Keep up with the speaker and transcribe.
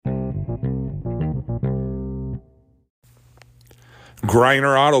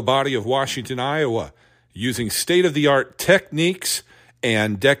Greiner Auto Body of Washington, Iowa, using state-of-the-art techniques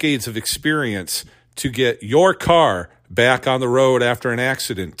and decades of experience to get your car back on the road after an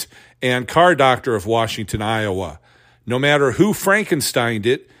accident. And Car Doctor of Washington, Iowa. No matter who Frankensteined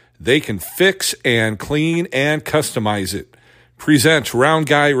it, they can fix and clean and customize it. Present Round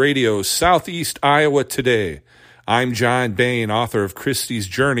Guy Radio's Southeast Iowa Today. I'm John Bain, author of Christie's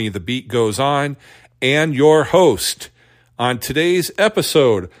Journey, The Beat Goes On, and your host. On today's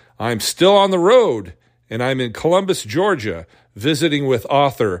episode, I'm still on the road, and I'm in Columbus, Georgia, visiting with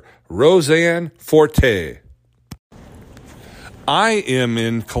author Roseanne Forte. I am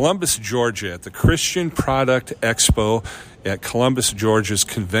in Columbus, Georgia at the Christian Product Expo at Columbus, Georgia's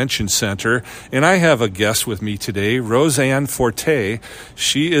Convention Center, and I have a guest with me today, Roseanne Forte.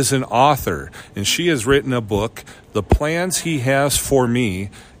 She is an author, and she has written a book, The Plans He Has for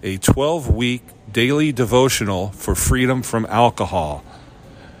Me, a 12-week daily devotional for freedom from alcohol.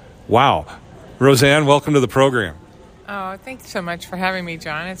 Wow. Roseanne, welcome to the program. Oh, thanks so much for having me,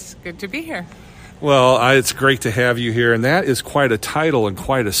 John. It's good to be here. Well, it's great to have you here, and that is quite a title and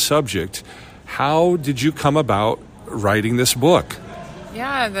quite a subject. How did you come about writing this book?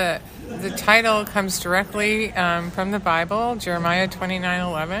 Yeah, the title comes directly from the Bible, Jeremiah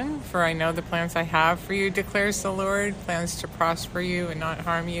 29:11. For I know the plans I have for you, declares the Lord, plans to prosper you and not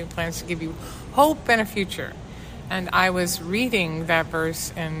harm you, plans to give you hope and a future. And I was reading that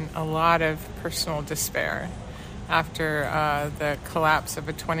verse in a lot of personal despair after the collapse of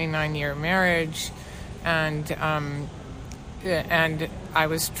a 29-year marriage, and I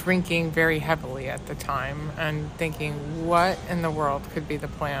was drinking very heavily at the time and thinking, what in the world could be the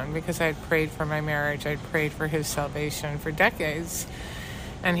plan? Because I had prayed for my marriage, I'd prayed for his salvation for decades,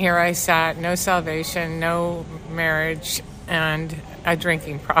 and here I sat, no salvation, no marriage, and a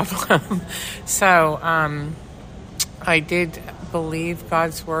drinking problem. So I did believe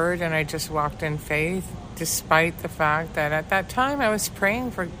God's word, and I just walked in faith, despite the fact that at that time I was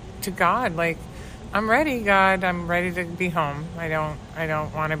praying to God, like, I'm ready, God. I'm ready to be home. I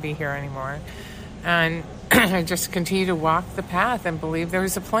don't want to be here anymore. And I just continued to walk the path and believe there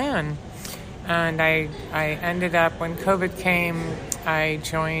was a plan. And I ended up, when COVID came, I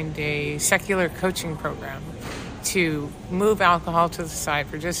joined a secular coaching program to move alcohol to the side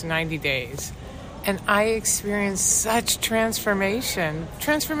for just 90 days. And I experienced such transformation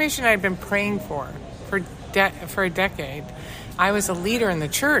I'd been praying for a decade. I was a leader in the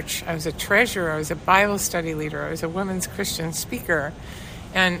church. I was a treasurer. I was a Bible study leader. I was a women's Christian speaker.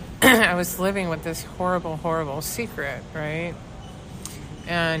 And I was living with this horrible, horrible secret, right?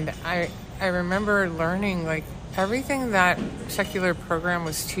 And I remember learning, like, everything that secular program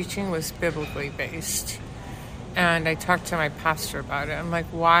was teaching was biblically based. And I talked to my pastor about it. I'm like,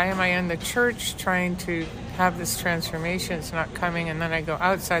 why am I in the church trying to have this transformation? It's not coming. And then I go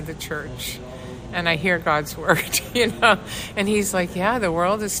outside the church and I hear God's word, And he's like, yeah, the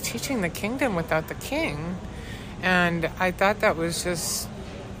world is teaching the kingdom without the king. And I thought that was just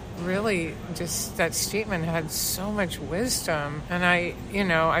really, just that statement had so much wisdom. And I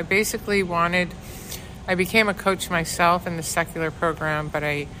basically I became a coach myself in the secular program, but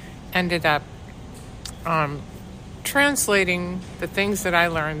I ended up translating the things that I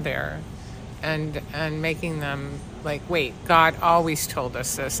learned there and making them like, wait, God always told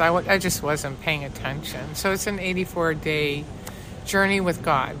us this. I just wasn't paying attention. So it's an 84-day journey with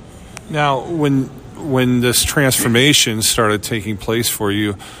God. Now, when this transformation started taking place for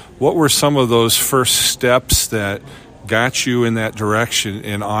you, what were some of those first steps that got you in that direction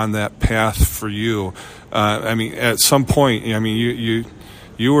and on that path for you? At some point, you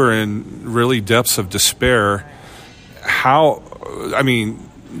were in really depths of despair. How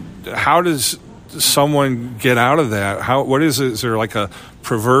does someone get out of that? What is it? Is there like a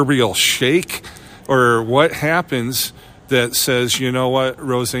proverbial shake, or what happens that says, you know what,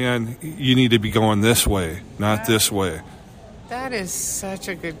 Roseanne, you need to be going this way, not this way? That is such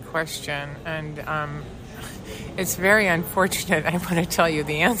a good question, and it's very unfortunate. I want to tell you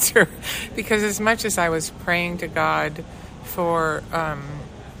the answer, because as much as I was praying to God for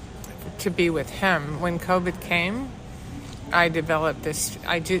to be with Him, when COVID came, I developed this.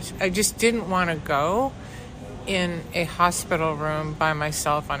 I just didn't want to go in a hospital room by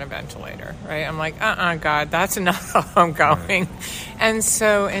myself on a ventilator, right? I'm like, God, that's enough. I'm going. Right. And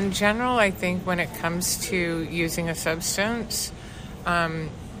so in general, I think when it comes to using a substance,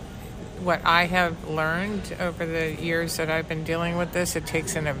 what I have learned over the years that I've been dealing with this, it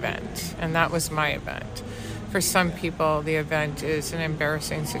takes an event. And that was my event. For some people, the event is an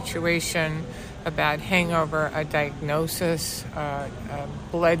embarrassing situation, a bad hangover, a diagnosis, a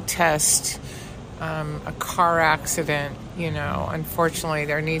blood test, a car accident, unfortunately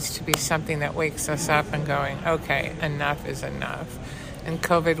there needs to be something that wakes us up and going, okay, enough is enough. And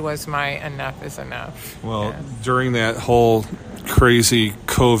COVID was my enough is enough. Well, during that whole crazy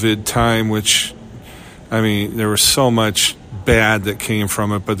COVID time, which, there was so much bad that came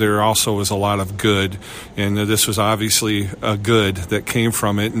from it, but there also was a lot of good, and this was obviously a good that came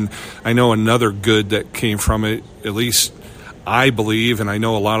from it. And I know another good that came from it, at least I believe, and I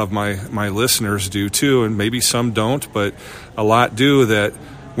know a lot of my listeners do too, and maybe some don't, but a lot do, that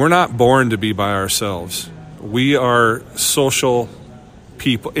we're not born to be by ourselves. We are social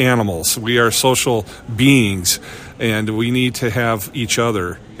people, animals. We are social beings, and we need to have each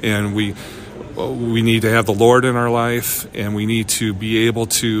other, and we need to have the Lord in our life, and we need to be able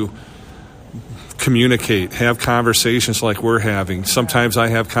to communicate, have conversations like we're having. Sometimes I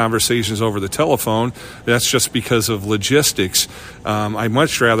have conversations over the telephone. That's just because of logistics. I'd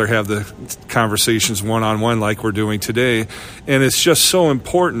much rather have the conversations one-on-one like we're doing today, and it's just so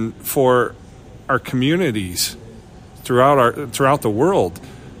important for our communities throughout the world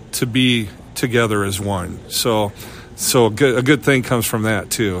to be together as one. So a good thing comes from that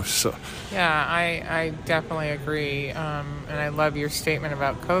too. So. Yeah, I definitely agree. And I love your statement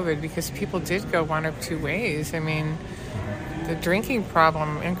about COVID, because people did go one of two ways. The drinking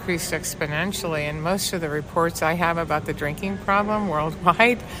problem increased exponentially, and most of the reports I have about the drinking problem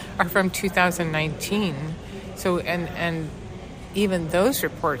worldwide are from 2019. So, and even those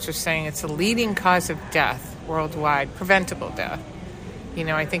reports are saying it's a leading cause of death worldwide, preventable death.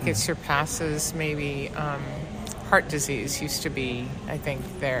 I think it surpasses maybe heart disease used to be, I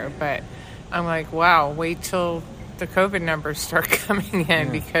think, there. But I'm like, wow, wait till the COVID numbers start coming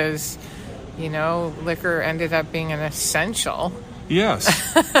in, because, liquor ended up being an essential. Yes.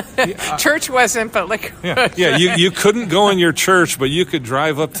 Church wasn't, but liquor was. Yeah. You couldn't go in your church, but you could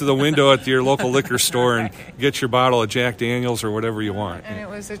drive up to the window at your local liquor store and get your bottle of Jack Daniels or whatever you want. And it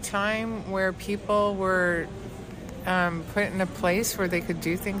was a time where people were put in a place where they could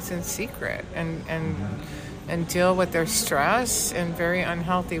do things in secret and deal with their stress in very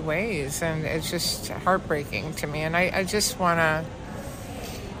unhealthy ways. And it's just heartbreaking to me. And I just want to,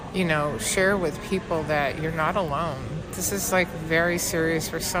 share with people that you're not alone. This is very serious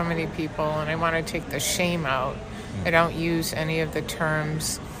for so many people, and I want to take the shame out. I don't use any of the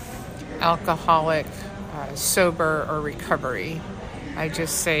terms alcoholic, sober, or recovery. I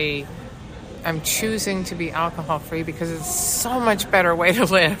just say I'm choosing to be alcohol-free because it's so much better way to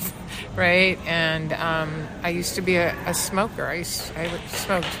live, right? And I used to be a smoker. I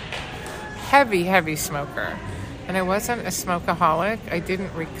smoked heavy smoker. And I wasn't a smokeaholic. I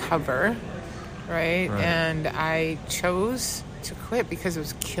didn't recover, right? And I chose to quit because it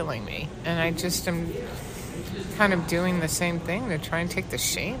was killing me. And I just am kind of doing the same thing to try and take the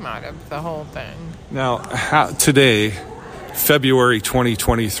shame out of the whole thing. Now, today, February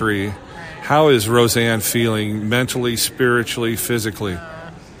 2023, how is Roseanne feeling mentally, spiritually, physically?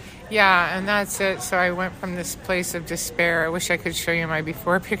 Yeah, and that's it. So I went from this place of despair. I wish I could show you my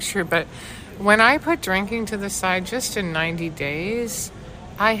before picture, but when I put drinking to the side, just in 90 days,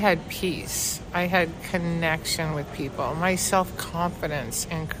 I had peace. I had connection with people. My self-confidence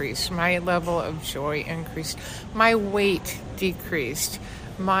increased. My level of joy increased. My weight decreased.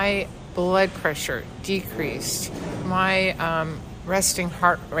 My blood pressure decreased. My resting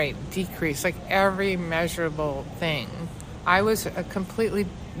heart rate decreased. Every measurable thing. I was a completely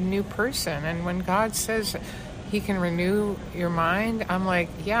new person. And when God says He can renew your mind, I'm like,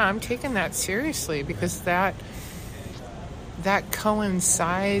 yeah, I'm taking that seriously, because that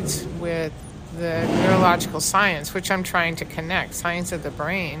coincides with the neurological science, which I'm trying to connect, science of the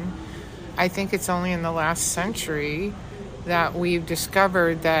brain. I think it's only in the last century that we've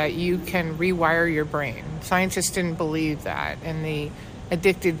discovered that you can rewire your brain. Scientists didn't believe that. And the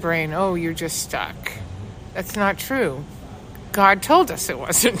addicted brain, you're just stuck. That's not true. God told us it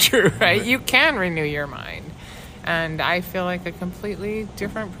wasn't true, right? You can renew your mind. And I feel like a completely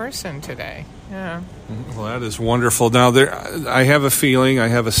different person today. Yeah. Well, that is wonderful. Now, I have a feeling, I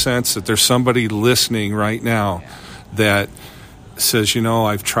have a sense that there's somebody listening right now that says,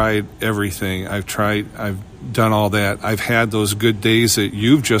 I've tried everything. I've done all that. I've had those good days that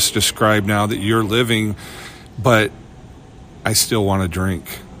you've just described now that you're living, but I still want to drink.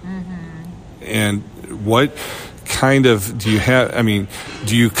 Mm-hmm. And what kind of do you have?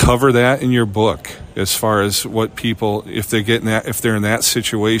 Do you cover that in your book as far as what people, if they're in that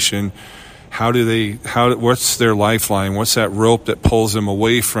situation, what's their lifeline? What's that rope that pulls them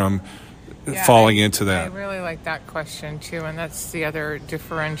away from falling into that? I really like that question too, and that's the other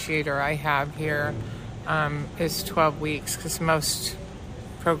differentiator I have here is 12 weeks, because most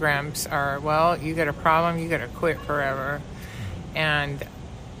programs are, well, you get a problem, you got to quit forever. And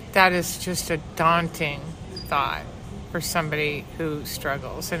that is just a daunting thought for somebody who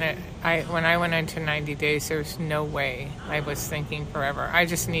struggles. And when I went into 90 days, there was no way I was thinking forever. I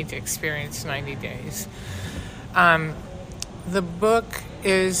just need to experience 90 days. The book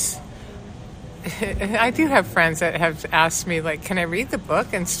is... I do have friends that have asked me, like, can I read the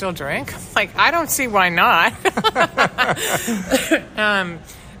book and still drink? I'm like, I don't see why not.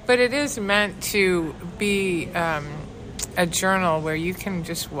 But it is meant to be a journal where you can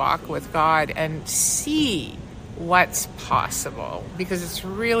just walk with God and see what's possible, because it's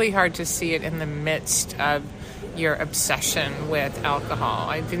really hard to see it in the midst of your obsession with alcohol.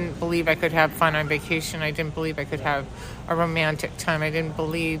 I didn't believe I could have fun on vacation. I didn't believe I could have a romantic time. I didn't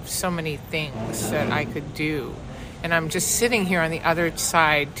believe so many things that I could do. And I'm just sitting here on the other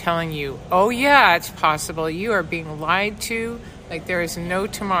side telling you, oh yeah, it's possible. You are being lied to like there is no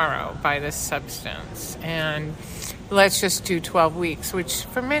tomorrow by this substance. And let's just do 12 weeks, which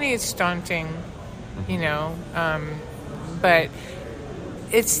for many it's daunting, but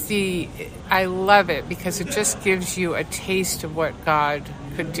I love it because it just gives you a taste of what God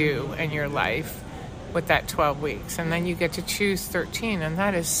could do in your life with that 12 weeks. And then you get to choose 13, and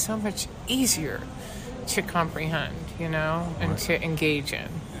that is so much easier to comprehend, and to engage in.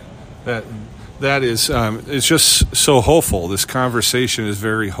 That is, it's just so hopeful. This conversation is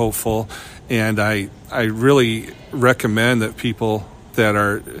very hopeful, and I really recommend that people that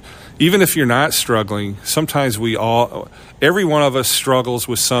are, even if you're not struggling, sometimes every one of us struggles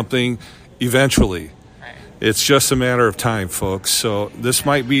with something eventually. Right. It's just a matter of time, folks. So this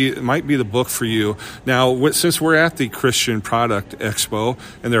might be the book for you. Now, since we're at the Christian Product Expo,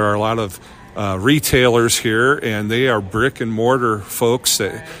 and there are a lot of retailers here, and they are brick and mortar folks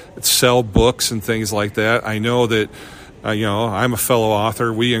that sell books and things like that. I know that, I'm a fellow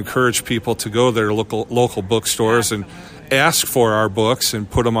author. We encourage people to go to their local bookstores and ask for our books and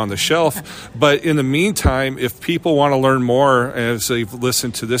put them on the shelf. But in the meantime, if people want to learn more as they've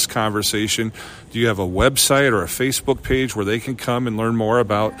listened to this conversation, do you have a website or a Facebook page where they can come and learn more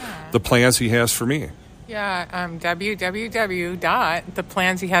about the plans he has for me? Yeah,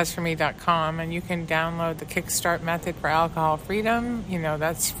 www.theplansehasforme.com, and you can download the Kickstart Method for Alcohol Freedom.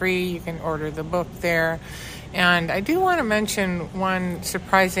 That's free. You can order the book there. And I do want to mention one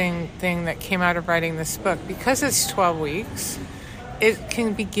surprising thing that came out of writing this book. Because it's 12 weeks, it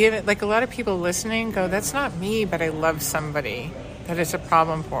can be given, like a lot of people listening go, that's not me, but I love somebody that it's a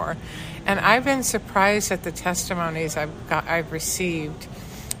problem for. And I've been surprised at the testimonies I've received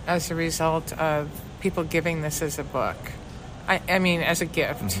as a result of people giving this as a book. I mean, as a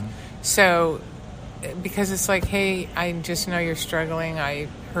gift. Mm-hmm. So, because it's like, hey, I just know you're struggling. I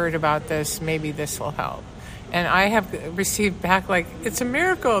heard about this. Maybe this will help. And I have received back like, it's a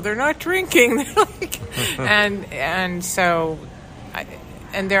miracle. They're not drinking. and so,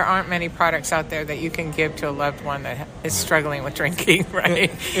 and there aren't many products out there that you can give to a loved one that is struggling with drinking,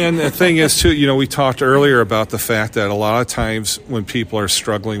 right? And the thing is, too, we talked earlier about the fact that a lot of times when people are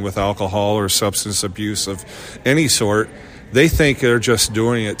struggling with alcohol or substance abuse of any sort, they think they're just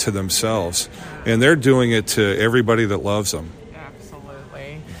doing it to themselves. And they're doing it to everybody that loves them.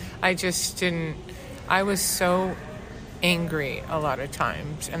 Absolutely. I was so angry a lot of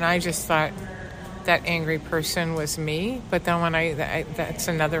times, and I just thought that angry person was me. But then that's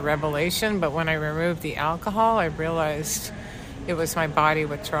another revelation. But when I removed the alcohol, I realized it was my body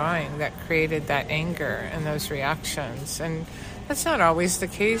withdrawing that created that anger and those reactions. And that's not always the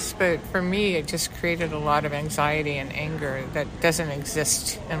case, but for me, it just created a lot of anxiety and anger that doesn't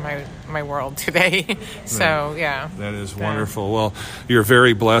exist in my world today. So, yeah. That is wonderful. Well, you're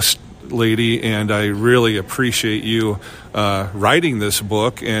very blessed, lady, and I really appreciate you writing this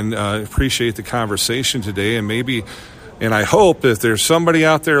book, and appreciate the conversation today. And I hope if there's somebody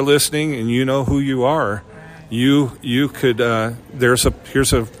out there listening and you know who you are, you could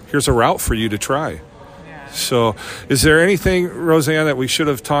here's a route for you to try. So is there anything, Roseanne, that we should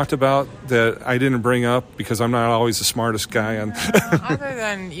have talked about that I didn't bring up, because I'm not always the smartest guy on other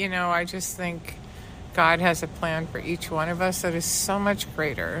than I just think God has a plan for each one of us that is so much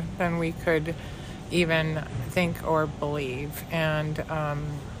greater than we could even think or believe. And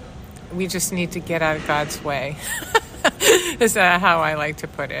we just need to get out of God's way, is how I like to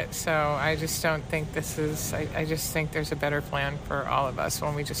put it. So I just don't think I just think there's a better plan for all of us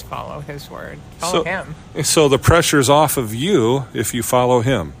when we just follow His word. Follow Him. So the pressure's off of you if you follow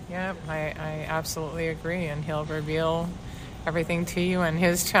Him. Yep, I absolutely agree. And He'll reveal everything to you in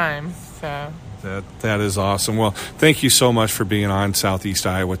His time. So... That is awesome. Well, thank you so much for being on Southeast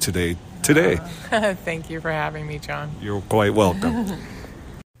Iowa today. Thank you for having me, John. You're quite welcome.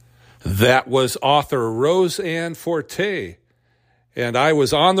 That was author Roseanne Forte, and I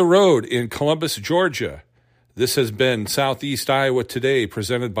was on the road in Columbus, Georgia. This has been Southeast Iowa Today,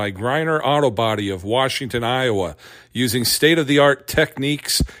 presented by Griner Auto Body of Washington, Iowa, using state-of-the-art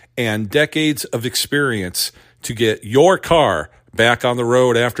techniques and decades of experience to get your car back on the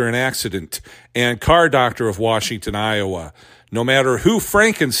road after an accident, and Car Doctor of Washington, Iowa. No matter who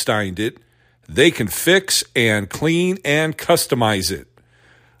Frankensteined it, they can fix and clean and customize it.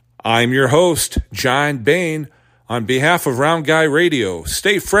 I'm your host, John Bain. On behalf of Round Guy Radio,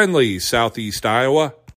 stay friendly, Southeast Iowa.